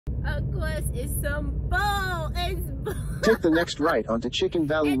Of course, it's some bull. It's bull. Take the next right onto Chicken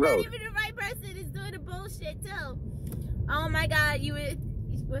Valley and Road. Not even the right person is doing the bullshit too. Oh my God,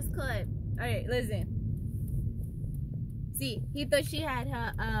 what's good? All right, listen. See, he thought she had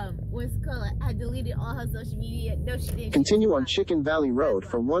her had deleted all her social media. No, she didn't. Continue on Chicken Valley Road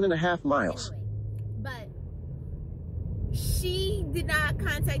for 1.5 miles. Anyway, but she did not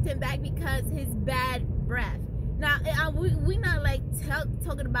contact him back because his bad breath. Now, we not like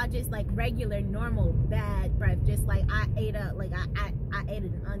talking about just like regular, normal bad breath. Just like I ate an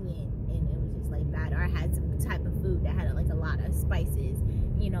onion and it was just like bad, or I had some type of food that had like a lot of spices,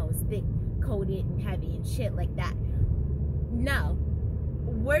 you know, it's thick, coated, and heavy and shit like that. No,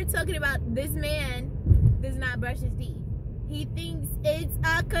 we're talking about this man does not brush his teeth. He thinks it's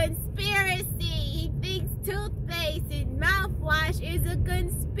a conspiracy. He thinks toothpaste and mouthwash is a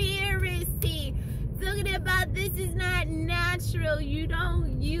conspiracy. Talking about this is not natural. You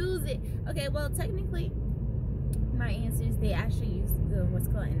don't use it. Okay, well, technically, my ancestors, they actually used what's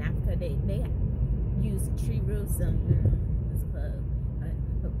called in Africa. They use tree roots and what's called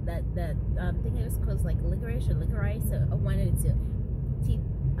I think it was called like licorice or licorice. I wanted it to teeth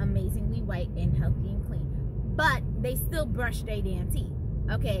amazingly white and healthy and clean, but they still brush their damn teeth.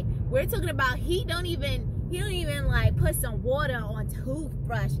 Okay, we're talking about he don't even like put some water on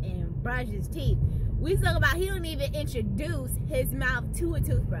toothbrush and brush his teeth. We talk about he don't even introduce his mouth to a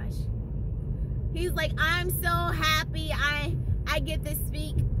toothbrush. He's like, I'm so happy I get to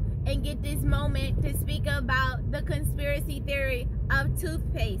speak and get this moment to speak about the conspiracy theory of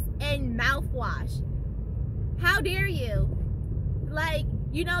toothpaste and mouthwash. How dare you? Like,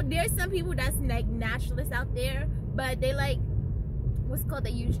 you know, there's some people that's like naturalists out there, but they like what's called,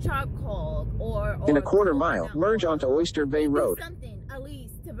 they use charcoal or in a 1/4 mile, merge onto Oyster Bay Road. Do something at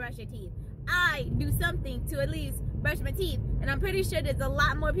least to brush your teeth. I do something to at least brush my teeth, and I'm pretty sure there's a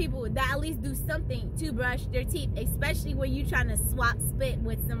lot more people that at least do something to brush their teeth, especially when you're trying to swap spit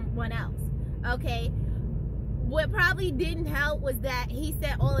with someone else. Okay, what probably didn't help was that he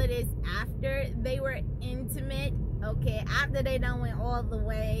said all of this after they were intimate. Okay, after they done went all the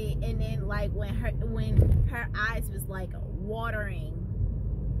way, and then like when her eyes was like watering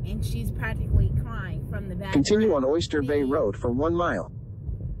and she's practically crying from the back. Continue on Oyster Bay Road for 1 mile.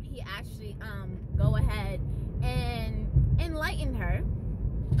 He actually go ahead and enlighten her.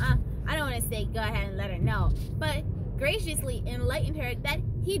 I don't want to say go ahead and let her know, but graciously enlighten her that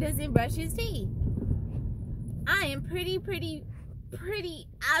he doesn't brush his teeth. I am pretty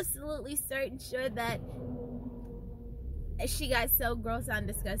absolutely certain sure that she got so gross and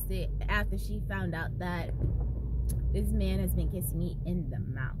disgusted after she found out that this man has been kissing me in the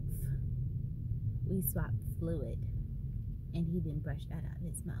mouth. We swapped fluid and he didn't brush that out of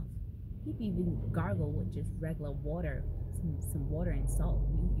his mouth. He'd even gargle with just regular water, some water and salt.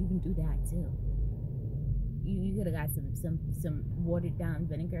 You can do that too. You could have got some watered down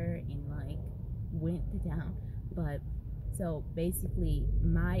vinegar and like went down. But so basically,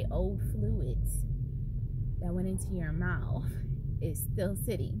 my old fluids that went into your mouth is still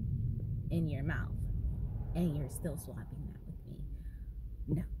sitting in your mouth, and you're still swapping that with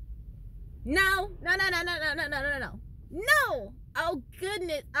me. No. No! Oh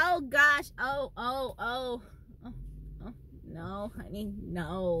goodness! Oh gosh! Oh! No, honey,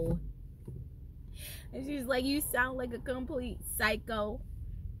 no. And she's like, you sound like a complete psycho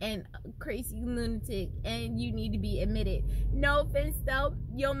and a crazy lunatic, and you need to be admitted. No offense though,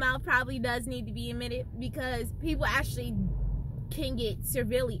 your mouth probably does need to be admitted because people actually can get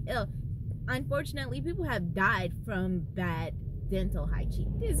severely ill. Unfortunately, people have died from bad dental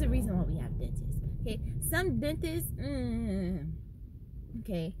hygiene. There's a reason why we have dentists. Okay, some dentists,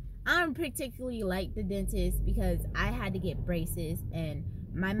 okay, I don't particularly like the dentist because I had to get braces and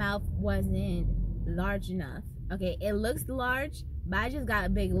my mouth wasn't large enough. Okay, it looks large, but I just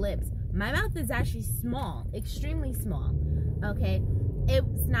got big lips. My mouth is actually small, extremely small. Okay,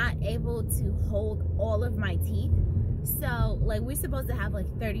 it's not able to hold all of my teeth. So, like, we're supposed to have like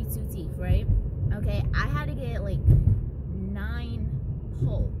 32 teeth, right? Okay, I had to get like 9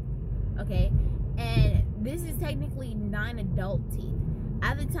 pulled. Okay, and this is technically 9 adult teeth.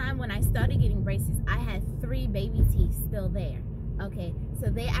 At the time when I started getting braces, I had 3 baby teeth still there. Okay, so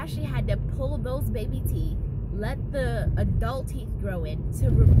they actually had to pull those baby teeth, let the adult teeth grow in to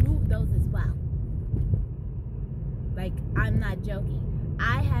remove those as well. Like, I'm not joking.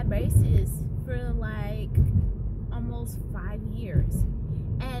 I had braces for like almost 5 years,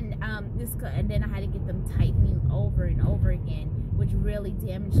 and then I had to get them tightening over and over again, which really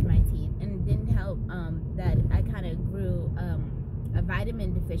damaged my teeth, and it didn't help that I kind of grew a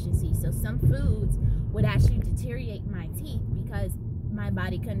vitamin deficiency. So some foods would actually deteriorate my teeth because my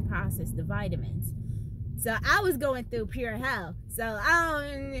body couldn't process the vitamins. So I was going through pure hell. So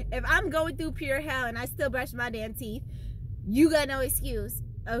if I'm going through pure hell and I still brush my damn teeth, you got no excuse.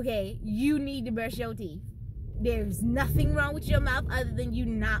 Okay, you need to brush your teeth. There's nothing wrong with your mouth other than you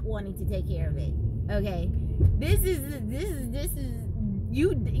not wanting to take care of it. Okay, this is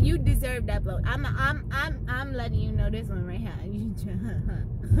you deserve that blow. I'm letting you know this one right here.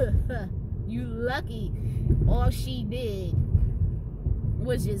 You lucky. All she did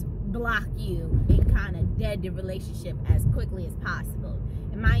was just block you and kind of dead the relationship as quickly as possible.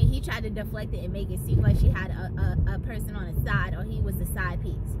 And mind you, he tried to deflect it and make it seem like she had a person on the side, or he was the side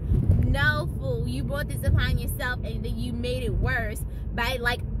piece. No, fool, you brought this upon yourself, and then you made it worse by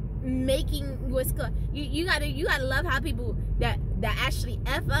like making what's called, you gotta love how people that actually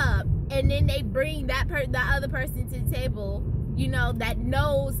F up, and then they bring the other person to the table, you know, that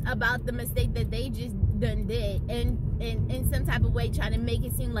knows about the mistake that they just done did, and in some type of way trying to make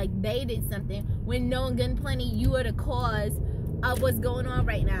it seem like they did something when knowing good and plenty you are the cause of what's going on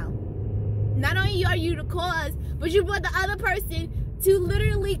right now. Not only are you the cause, but you brought the other person to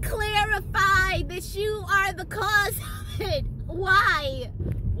literally clarify that you are the cause of it. Why?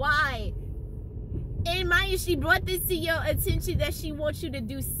 And mind you, she brought this to your attention that she wants you to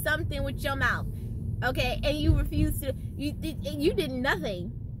do something with your mouth. Okay, and you refused to. You did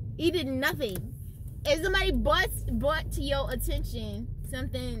nothing. You did nothing. If somebody brought to your attention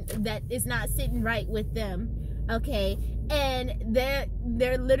something that is not sitting right with them, okay, and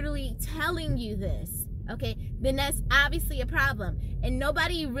they're literally telling you this, okay, then that's obviously a problem, and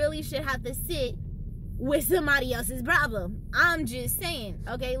nobody really should have to sit with somebody else's problem. I'm just saying,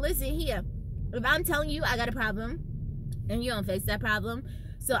 okay, listen here. If I'm telling you I got a problem and you don't fix that problem,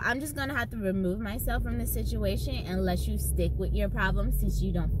 so I'm just gonna have to remove myself from the situation and let you stick with your problem since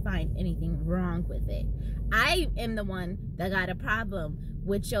you don't find anything wrong with it. I am the one that got a problem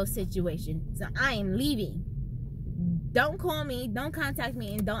with your situation, so I am leaving. Don't call me, don't contact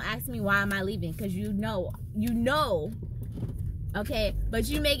me, and don't ask me why am I leaving, because you know, okay? But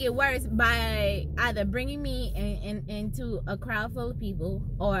you make it worse by either bringing me into a crowd full of people,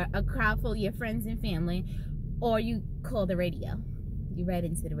 or a crowd full of your friends and family, or you call the radio. You read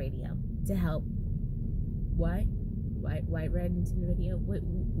into the radio to help. Why read into the radio? What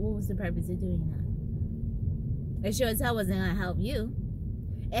was the purpose of doing that? It sure as hell wasn't gonna help you.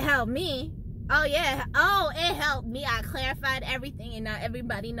 It helped me. Oh yeah. Oh, it helped me. I clarified everything, and now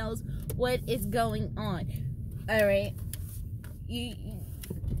everybody knows what is going on. All right.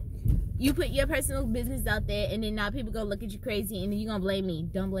 You put your personal business out there, and then now people gonna look at you crazy, and then you gonna blame me.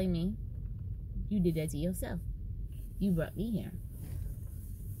 Don't blame me. You did that to yourself. You brought me here.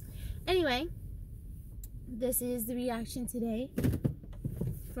 Anyway, this is the reaction today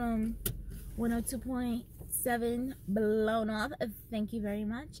from 102.7 Blown Off. Thank you very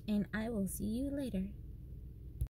much, and I will see you later.